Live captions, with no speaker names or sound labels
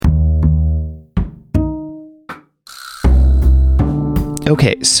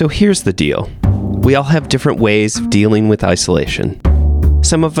Okay, so here's the deal. We all have different ways of dealing with isolation.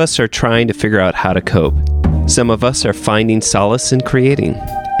 Some of us are trying to figure out how to cope. Some of us are finding solace in creating.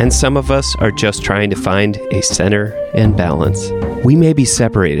 And some of us are just trying to find a center and balance. We may be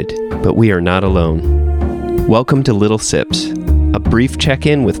separated, but we are not alone. Welcome to Little Sips, a brief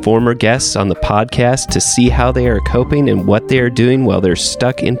check-in with former guests on the podcast to see how they are coping and what they are doing while they're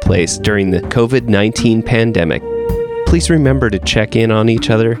stuck in place during the COVID-19 pandemic. Please remember to check in on each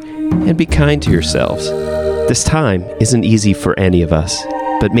other and be kind to yourselves. This time isn't easy for any of us,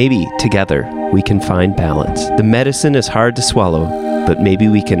 but maybe together we can find balance. The medicine is hard to swallow, but maybe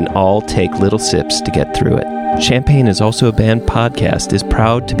we can all take little sips to get through it. Champagne is Also a Band podcast is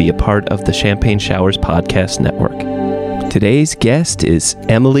proud to be a part of the Champagne Showers Podcast Network. Today's guest is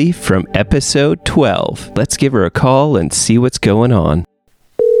Emily from episode 12. Let's give her a call and see what's going on.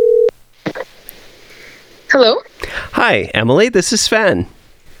 Hello. Hi, Emily. This is Sven.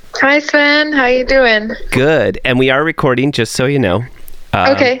 Hi, Sven. How you doing? Good. And we are recording, just so you know.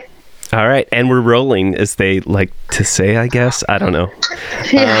 Okay. All right. And we're rolling, as they like to say, I guess. I don't know.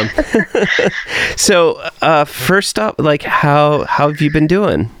 Yeah. So, first up, like, how have you been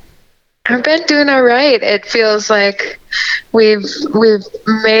doing? I've been doing all right. It feels like we've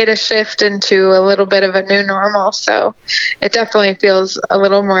made a shift into a little bit of a new normal, so it definitely feels a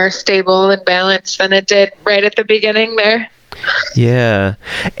little more stable and balanced than it did right at the beginning there. Yeah.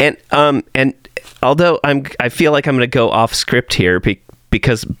 And although I feel like I'm going to go off script here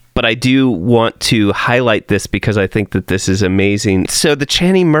but I do want to highlight this because I think that this is amazing. So the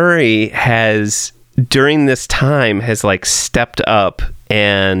Channing Murray has, during this time, has like stepped up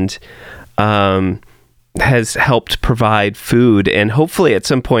and has helped provide food, and hopefully at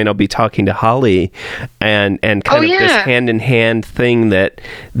some point I'll be talking to Holly and kind of this hand-in-hand thing that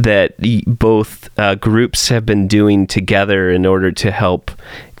both groups have been doing together in order to help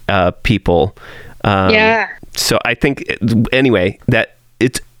people. So I think, anyway, that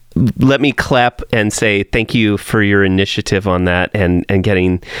it's, let me clap and say thank you for your initiative on that and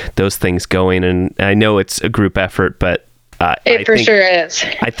getting those things going. And I know it's a group effort, but it for sure is.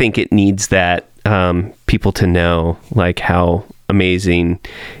 I think it needs that people to know like how amazing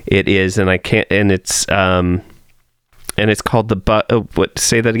it is, and it's called the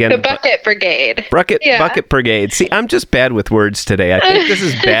say that again. The Bucket Brigade. Bucket Brigade. See, I'm just bad with words today. I think this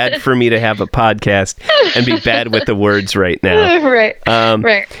is bad for me to have a podcast and be bad with the words right now. Right.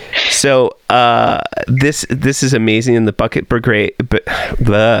 Right. So this is amazing. And the Bucket Brigade,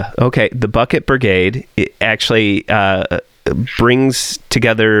 the Bucket Brigade, it actually brings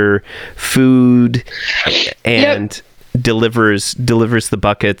together food and delivers the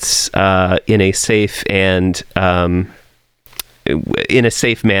buckets in a safe and in a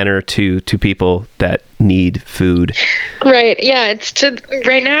safe manner to people that need food. Right. Yeah.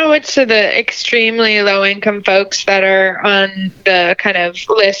 Right now it's to the extremely low income folks that are on the kind of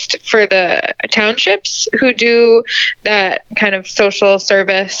list for the townships who do that kind of social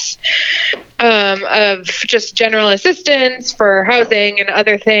service of just general assistance for housing and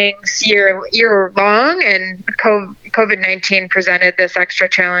other things year long. And COVID-19 presented this extra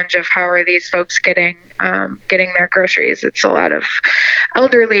challenge of how are these folks getting their groceries. It's a lot of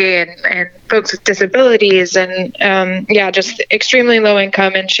elderly and folks with disabilities and just extremely low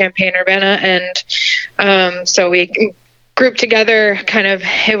income in Champaign-Urbana. And so we grouped together,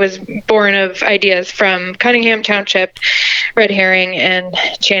 it was born of ideas from Cunningham Township, Red Herring, and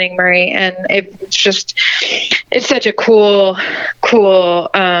Channing Murray. And it's such a cool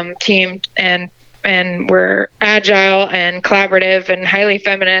team, and we're agile and collaborative and highly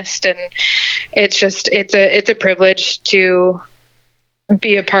feminist. And it's a privilege to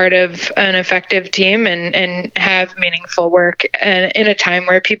be a part of an effective team and have meaningful work and in a time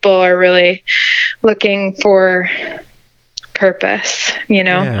where people are really looking for purpose.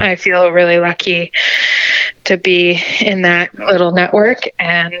 I feel really lucky to be in that little network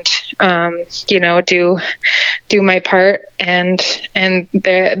and do my part, and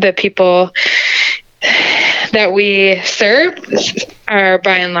the people that we serve are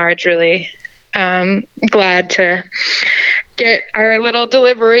by and large really glad to get our little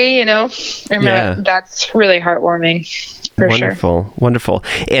delivery, and that's really heartwarming. Wonderful.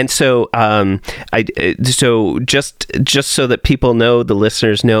 And so, so just so that people know, the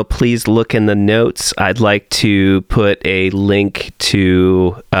listeners know, please look in the notes. I'd like to put a link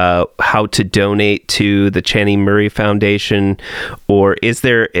to how to donate to the Channing Murray Foundation, or is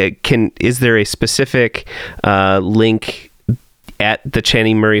there a specific link at the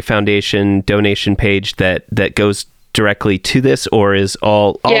Channing Murray Foundation donation page that goes directly to this, or is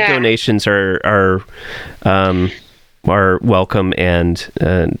all donations are are welcome and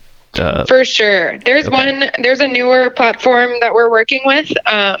for sure. There's a newer platform that we're working with,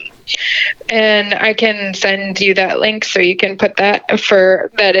 and I can send you that link so you can put that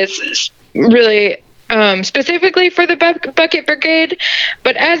is really specifically for the Bucket Brigade.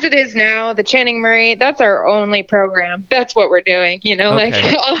 But as it is now, the Channing Murray, that's our only program. That's what we're doing,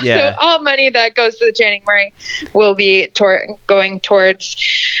 So all money that goes to the Channing Murray will be going towards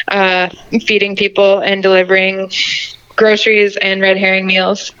feeding people and delivering groceries and red herring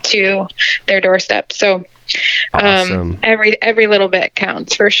meals to their doorstep. So awesome. Every little bit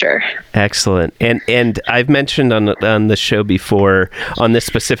counts for sure. Excellent. And I've mentioned on the show before, on this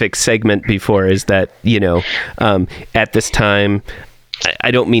specific segment before, is that, at this time, I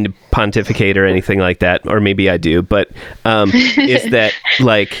don't mean to pontificate or anything like that, or maybe I do, but is that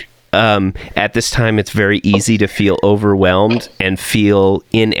at this time, it's very easy to feel overwhelmed and feel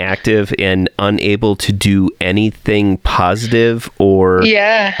inactive and unable to do anything positive or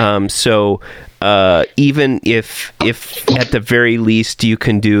so even if at the very least you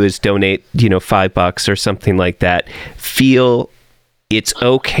can do is donate, $5 or something like that, feel it's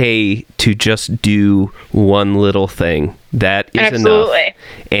okay to just do one little thing. That is absolutely enough.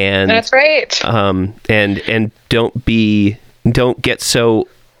 And that's right. And don't get so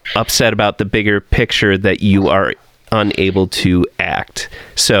upset about the bigger picture that you are unable to act.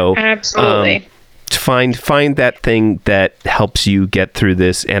 So absolutely. Find that thing that helps you get through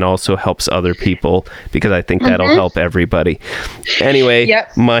this and also helps other people, because I think that'll help everybody. Anyway,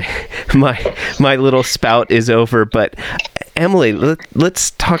 my little spout is over, but Emily,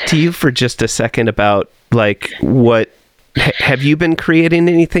 let's talk to you for just a second about what have you been creating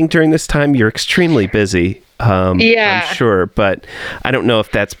anything during this time? You're extremely busy. I'm sure, but I don't know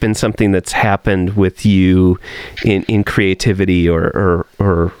if that's been something that's happened with you in creativity or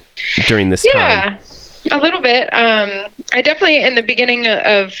during this time. A little bit. I definitely, in the beginning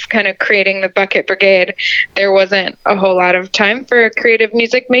of kind of creating the Bucket Brigade, there wasn't a whole lot of time for creative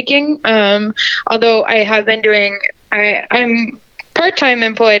music making. Although I have been I'm part-time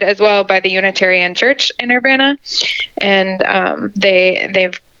employed as well by the Unitarian Church in Urbana, and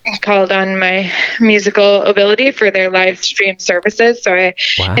they've called on my musical ability for their live stream services. So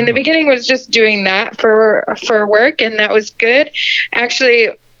in the beginning was just doing that for work, and that was good. Actually,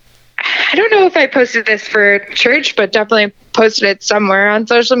 I don't know if I posted this for church, but definitely posted it somewhere on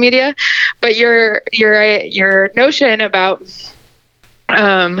social media. But your notion about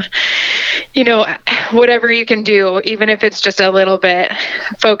whatever you can do, even if it's just a little bit,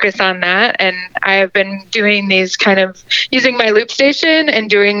 focus on that. And I have been doing these kind of using my loop station and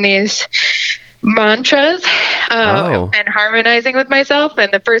doing these mantras and harmonizing with myself.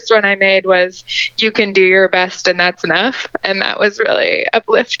 And the first one I made was, "You can do your best and that's enough." And that was really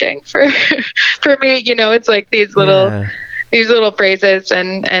uplifting for me. It's like these little phrases,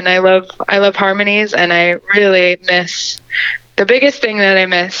 and I love harmonies, and I really miss. The biggest thing that I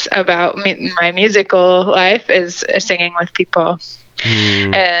miss about my musical life is singing with people.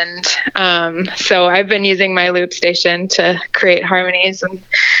 And so I've been using my loop station to create harmonies, and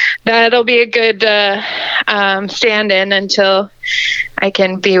that'll be a good stand-in until I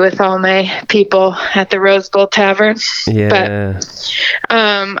can be with all my people at the Rose Bowl Tavern. Yeah. But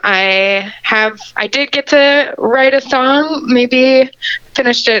I did get to write a song, maybe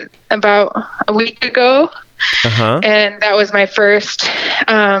finished it about a week ago. And that was my first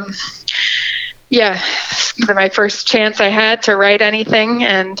my first chance I had to write anything,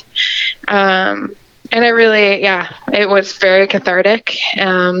 and I really, it was very cathartic.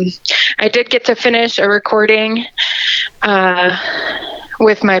 I did get to finish a recording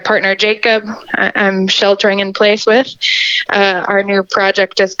with my partner Jacob. I'm sheltering in place with. Our new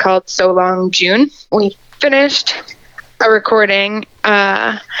project is called So Long June. We finished a recording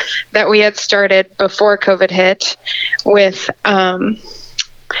that we had started before COVID hit with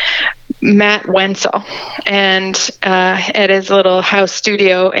Matt Wenzel, and at his little house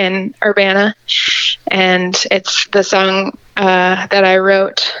studio in Urbana, and it's the song that I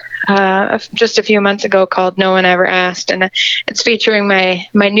wrote just a few months ago called "No One Ever Asked," and it's featuring my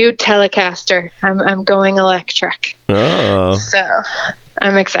new Telecaster. I'm going electric. Oh, so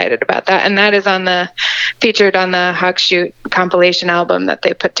I'm excited about that, and that is featured on the Hawk Shoot compilation album that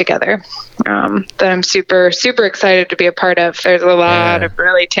they put together. That I'm super, super excited to be a part of. There's a lot of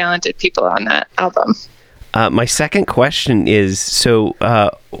really talented people on that album. My second question is, so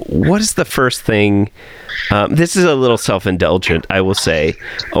what is the first thing, this is a little self-indulgent, I will say,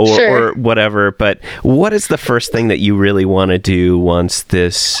 or whatever, but what is the first thing that you really want to do once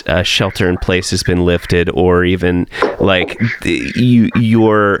this shelter in place has been lifted, or even like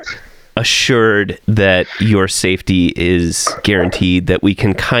you're assured that your safety is guaranteed, that we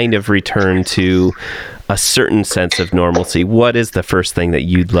can kind of return to a certain sense of normalcy, what is the first thing that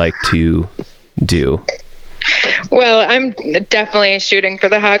you'd like to do? Well, I'm definitely shooting for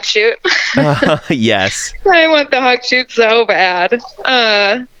the hawk shoot. Yes. I want the hawk shoot so bad.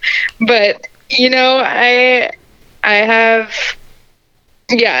 But I have,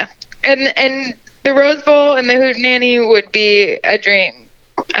 yeah. And the Rose Bowl and the Hootenanny would be a dream.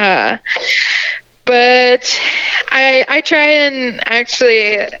 But I try and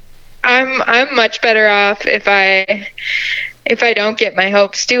actually, I'm much better off if I don't get my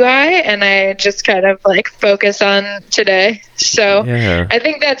hopes too high and I just kind of like focus on today. So yeah. I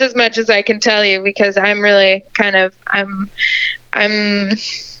think that's as much as I can tell you, because I'm really kind of, I'm in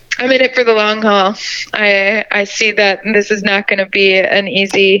it for the long haul. I see that this is not going to be an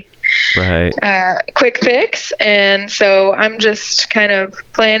easy, quick fix. And so I'm just kind of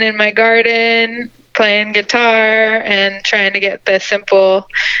playing in my garden, playing guitar, and trying to get the simple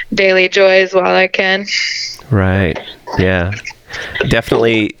daily joys while I can. Right. Yeah.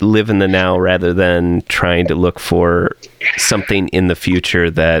 Definitely live in the now rather than trying to look for something in the future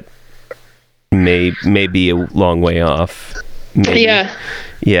that may be a long way off. Maybe. Yeah.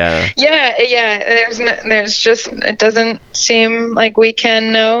 There's just, it doesn't seem like we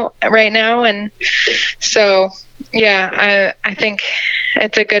can know right now. And so, yeah, I think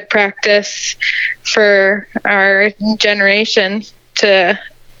it's a good practice for our generation to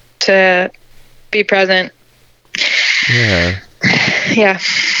be present. Yeah. Yeah.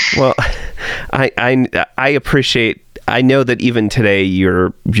 Well, I appreciate, I know that even today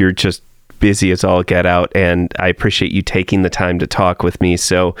you're just busy as all get out, and I appreciate you taking the time to talk with me.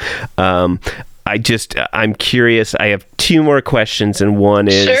 So, I'm curious. I have two more questions, and one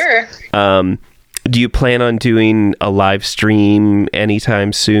is, sure. Do you plan on doing a live stream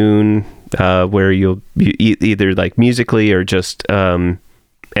anytime soon, where you'll either like musically or just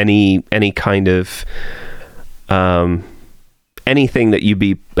any kind of anything that you'd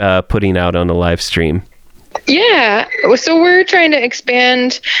be putting out on a live stream? Yeah, so we're trying to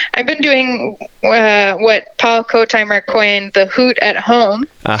expand. I've been doing what Paul Kotheimer coined the hoot at home.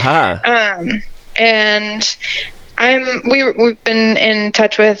 And we've been in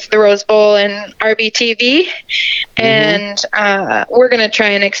touch with the Rose Bowl and RBTV, and we're going to try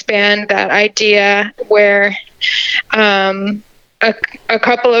and expand that idea where a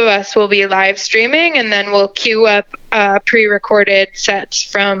couple of us will be live streaming, and then we'll queue up pre-recorded sets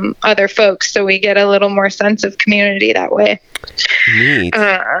from other folks, so we get a little more sense of community that way. Neat.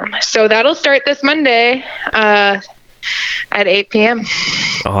 So that'll start this Monday at 8 p.m.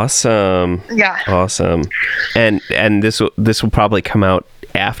 Awesome. Yeah. Awesome. And this will probably come out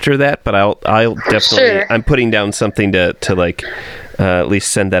after that, but I'll definitely, sure. I'm putting down something to like at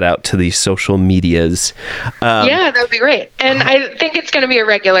least send that out to the social medias. Yeah, that would be great. And I think it's going to be a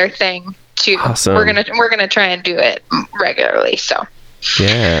regular thing too. Awesome. We're gonna try and do it regularly. So.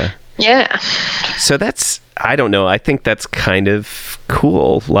 Yeah. Yeah. So that's, I don't know, I think that's kind of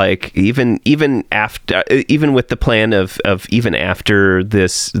cool. Like even after, even with the plan of even after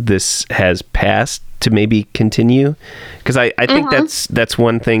this has passed, to maybe continue, because I think that's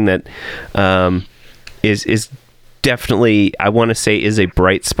one thing that is definitely, I want to say, is a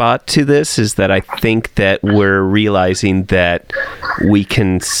bright spot to this, is that I think that we're realizing that we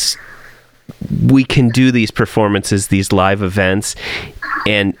can do these performances, these live events,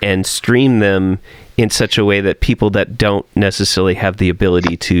 and stream them in such a way that people that don't necessarily have the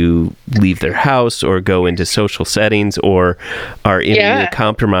ability to leave their house or go into social settings or are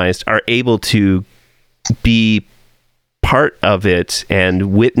immunocompromised are able to be part of it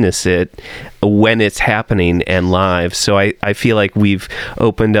and witness it when it's happening and live. So I feel like we've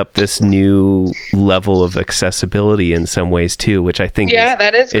opened up this new level of accessibility in some ways too, which I think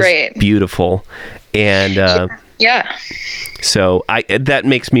is great, beautiful. And so that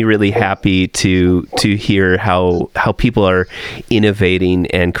makes me really happy to hear how people are innovating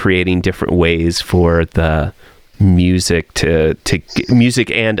and creating different ways for the music to music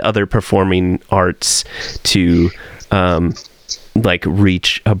and other performing arts to like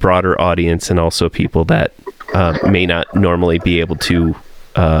reach a broader audience, and also people that may not normally be able to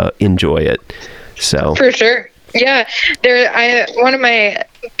enjoy it. So for sure. Yeah, one of my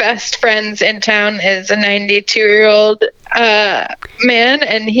best friends in town is a 92-year-old man,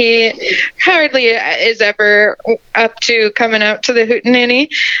 and he hardly is ever up to coming out to the Hootenanny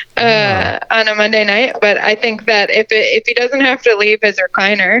on a Monday night. But I think that if he doesn't have to leave his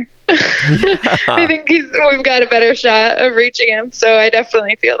recliner, I think we've got a better shot of reaching him. So I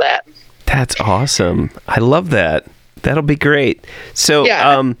definitely feel that. That's awesome. I love that. That'll be great. So,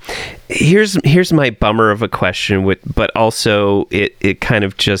 here's my bummer of a question, but also it kind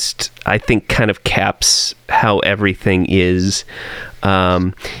of just, I think, kind of caps how everything is.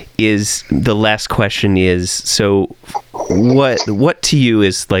 Is the last question is, so what to you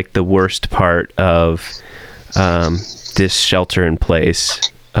is like the worst part of this shelter in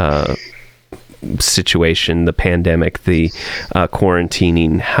place situation, the pandemic, the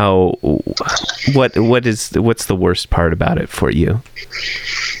quarantining? What's the worst part about it for you?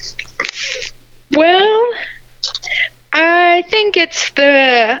 Well, I think it's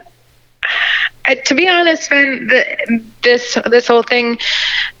to be honest, Ben, this whole thing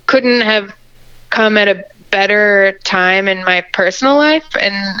couldn't have come at a better time in my personal life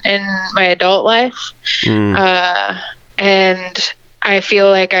and in my adult life. And I feel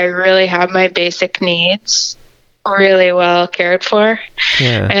like I really have my basic needs really well cared for.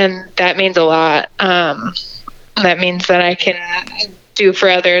 Yeah. And that means a lot. That means that I can do for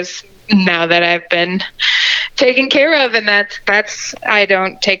others now that I've been taken care of, and that's I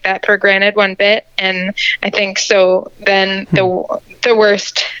don't take that for granted one bit. And I think so then the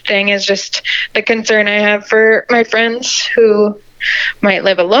worst thing is just the concern I have for my friends who might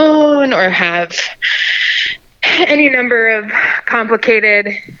live alone or have any number of complicated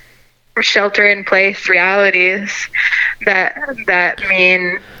shelter in place realities that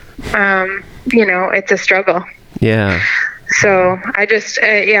mean it's a struggle. Yeah. So I just,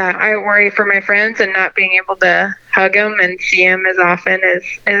 I worry for my friends, and not being able to hug them and see them as often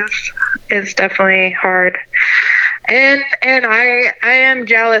is definitely hard. And I am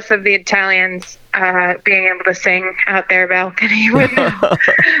jealous of the Italians being able to sing out their balcony window.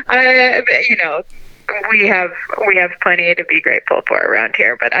 We have plenty to be grateful for around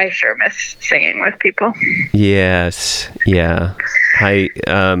here, but I sure miss singing with people. Yes, yeah.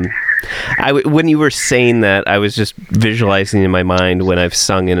 When you were saying that, I was just visualizing in my mind when I've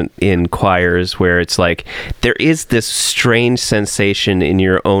sung in choirs where it's like there is this strange sensation in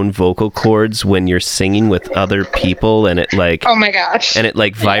your own vocal cords when you're singing with other people, and it like, oh my gosh, and it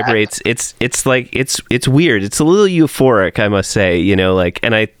like vibrates. Yeah. It's like it's weird. It's a little euphoric, I must say.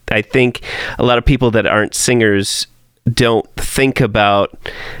 And I think a lot of people that aren't singers don't think about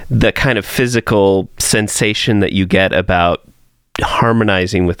the kind of physical sensation that you get about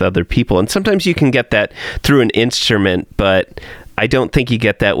harmonizing with other people. And sometimes you can get that through an instrument, but I don't think you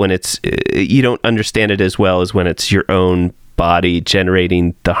get that when you don't understand it as well as when it's your own body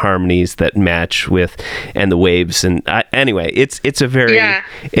generating the harmonies that match with, and the waves. And anyway, it's a very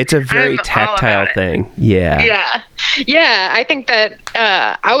tactile thing. Yeah. I think that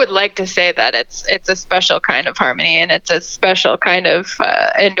I would like to say that it's a special kind of harmony, and it's a special kind of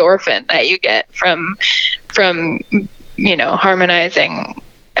endorphin that you get from harmonizing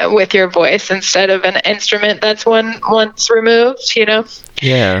with your voice instead of an instrument that's once removed.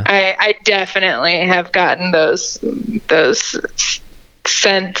 Yeah. I definitely have gotten those the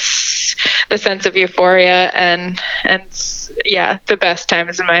sense of euphoria, and the best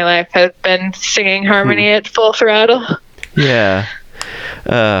times in my life have been singing harmony at full throttle. Yeah.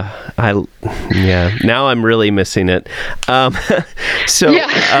 Now I'm really missing it.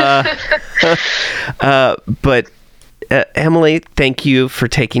 But Emily, thank you for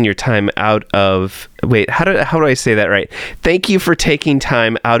taking your time out of... Wait, how do I say that right? Thank you for taking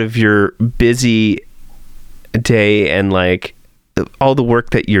time out of your busy day and like all the work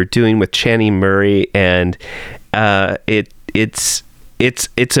that you're doing with Chani Murray, and it's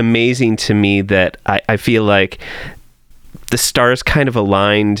amazing to me that I feel like the stars kind of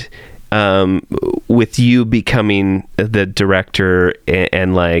aligned with you becoming the director,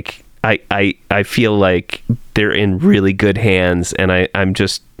 and like I feel like they're in really good hands, and I'm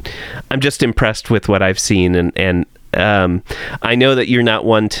just impressed with what I've seen, and I know that you're not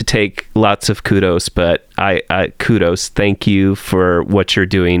one to take lots of kudos, but I kudos. Thank you for what you're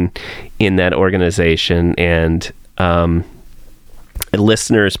doing in that organization, and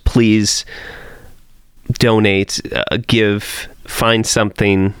listeners, please donate, give, find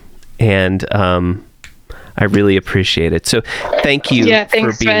something, and I really appreciate it. So thank you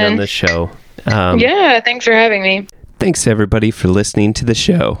for being on the show. Thanks for having me. Thanks everybody for listening to the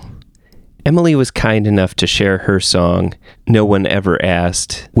show. Emily was kind enough to share her song, No One Ever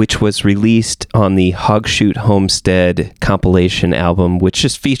Asked, which was released on the Hog Shoot Homestead compilation album, which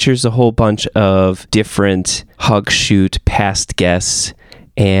just features a whole bunch of different Hog Shoot past guests,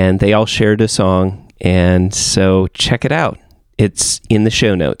 and they all shared a song, and so check it out. It's in the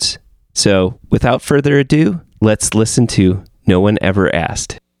show notes. So without further ado, let's listen to No One Ever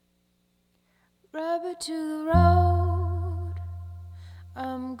Asked. Rubber to the road,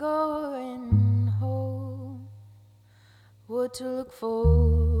 I'm going home. What to look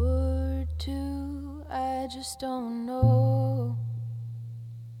forward to, I just don't know.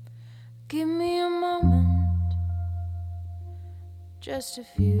 Give me a moment, just a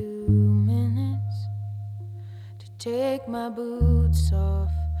few minutes, to take my boots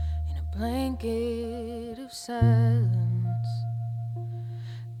off in a blanket of silence.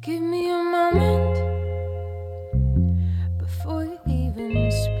 Give me a moment before you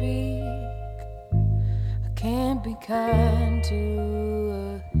even speak. I can't be kind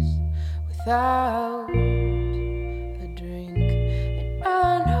to us without a drink. And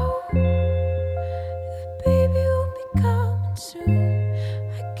I know the baby will be coming soon.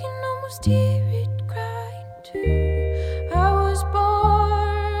 I can almost hear it crying too. I was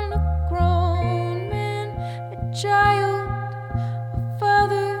born a grown man, a child, a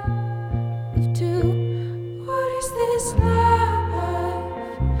father of two. What is this life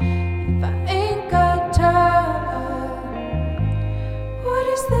if I ain't got time? What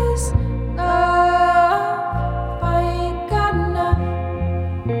is this love if I ain't got enough?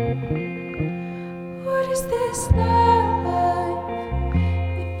 What is this life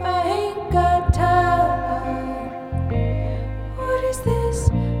if I ain't got time? What is this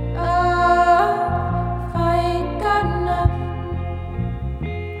love if I ain't got enough?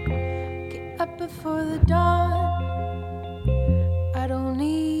 Get up before the dawn. I don't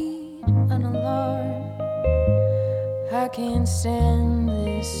need an alarm. I can't stand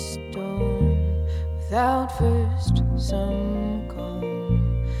this storm without first some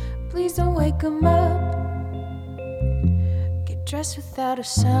calm. Please don't wake 'em up. Get dressed without a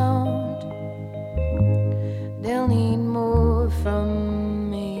sound. They'll need more from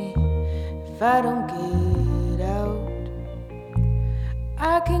me if I don't get out.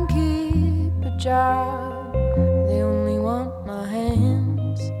 I can keep a job, they only want my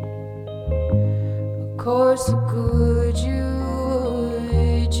hands. Of course, could you,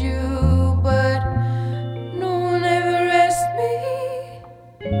 would you, but no one ever asked me.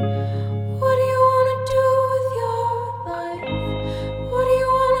 What do you want to do with your life? What do you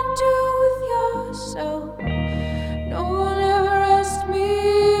want to do with yourself? No one ever asked me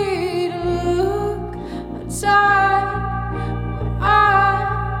to look outside when I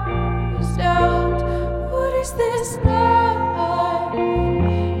was out. What is this life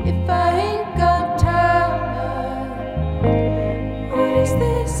if I ain't got time? What is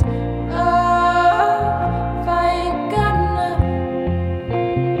this love if I ain't got enough?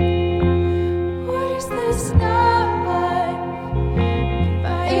 What is this life if I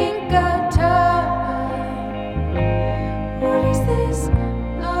ain't got time? What is this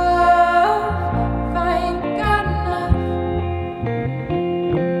love if I ain't got enough?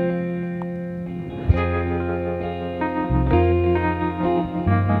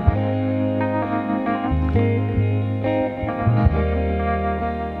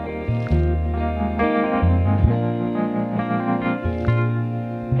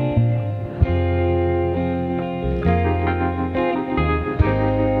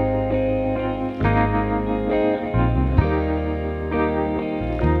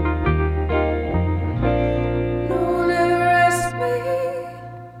 No one ever asked me,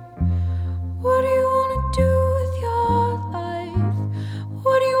 what do you want to do with your life?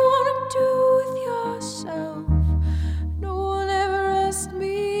 What do you want to do with yourself? No one ever asked me.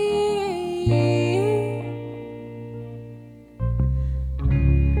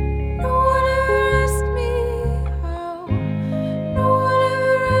 No one ever asked me how. No one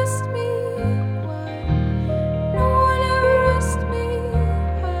ever asked me why. No one ever asked me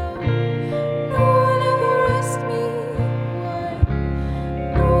how. No one ever asked me why.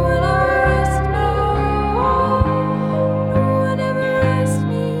 No one ever asked no. No one ever asked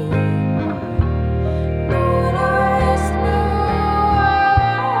me why. No one ever asked no. No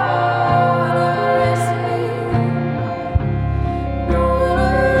one ever asked me why. No one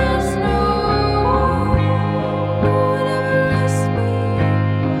ever asked no. No one ever asked me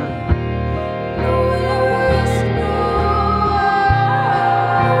why. No one ever asked no.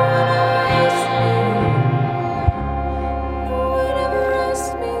 No one ever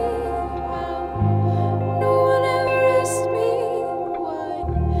asked me why. No one ever asked me why.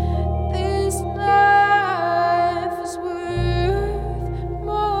 This life is worth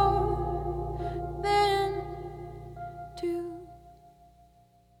more than two.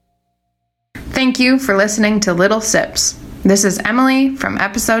 Thank you for listening to Little Sips. This is Emily from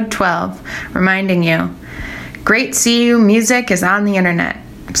episode 12, reminding you, Great CU music is on the internet.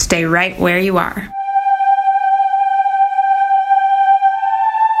 Stay right where you are.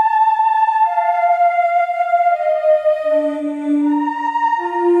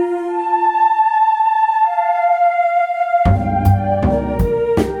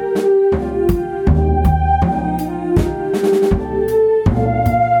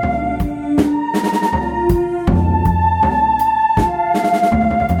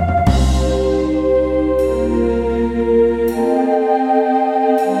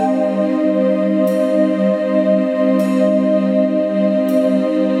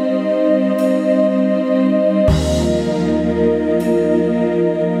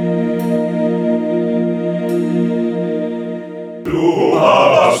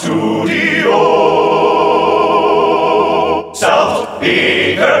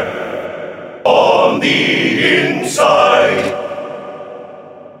 Peter.